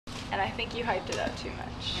and I think you hyped it up too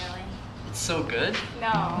much. Really? It's so good. No.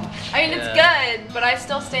 I mean, it's good, but I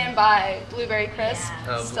still stand by Blueberry Crisp.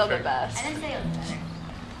 Yeah. Oh, Still the blueberry. best. I didn't say it was better.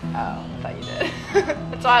 Oh, I thought you did.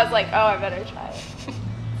 That's why I was like, oh, I better try it.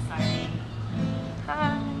 Sorry.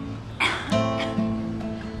 Hi.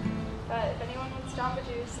 But if anyone wants Jamba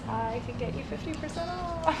Juice, I can get you 50%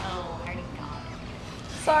 off. Oh, I already got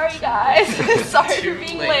it. Sorry, guys. Sorry for Too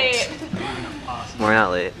being late. late. Awesome. We're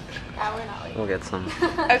not late. Yeah, we're not late. We'll get some.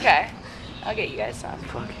 Okay. I'll get you guys some.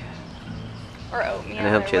 Fuck yeah. Or oatmeal. And I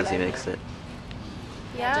hope or Josie whatever. makes it.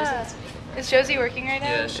 Yeah. Is Josie working right now?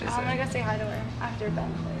 Yeah, she's Oh, I'm there. gonna go say hi to her after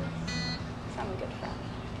Ben plays. So I'm a good friend.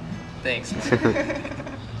 Thanks.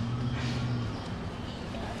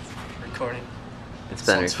 Recording. It's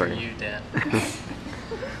been This one's recording. for you, Dan.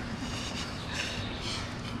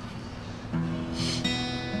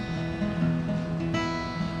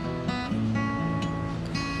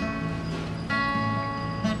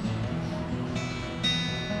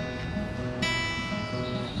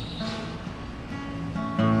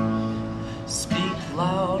 Speak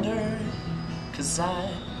louder, 'cause I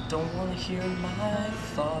don't want to hear my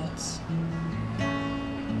thoughts.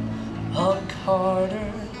 Hug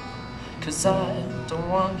harder, 'cause I don't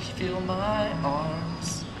want to feel my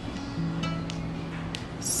arms.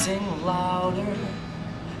 Sing louder,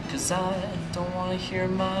 'cause I don't want to hear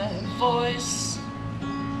my voice.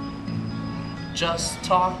 Just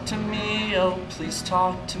talk to me, oh please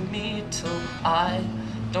talk to me till I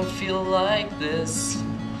don't feel like this.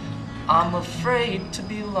 I'm afraid to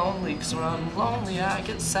be lonely, 'cause when I'm lonely I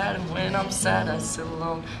get sad, and when I'm sad I sit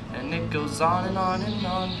alone, and it goes on and on and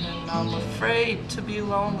on. And I'm afraid to be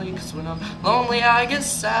lonely, 'cause when I'm lonely I get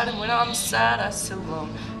sad, and when I'm sad I sit alone,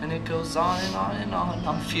 and it goes on and on and on.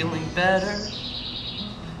 I'm feeling better,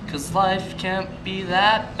 'cause life can't be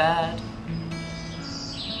that bad.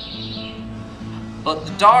 But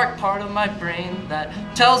the dark part of my brain that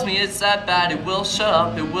tells me it's that bad, it will shut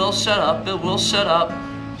up, it will shut up, it will shut up.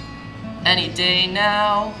 Any day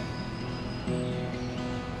now,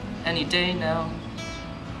 any day now.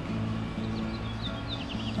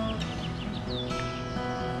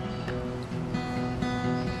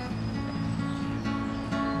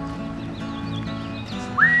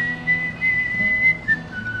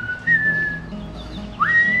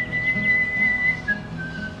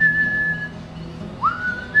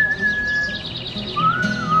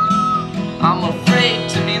 I'm afraid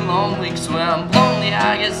to be lonely, 'cause when I'm lonely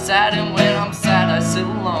I get sad, and when I'm sad I sit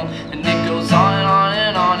alone, and it goes on and on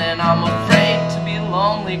and on. And I'm afraid to be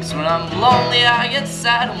lonely, 'cause when I'm lonely I get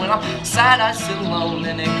sad, and when I'm sad I sit alone,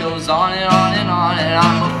 and it goes on and on and on. And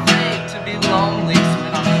I'm afraid to be lonely, 'cause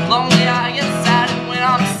when I'm lonely I get sad, and when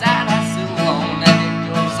I'm sad I sit alone, and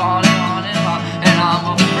it goes on and on and on. And I'm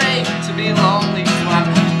afraid to be lonely,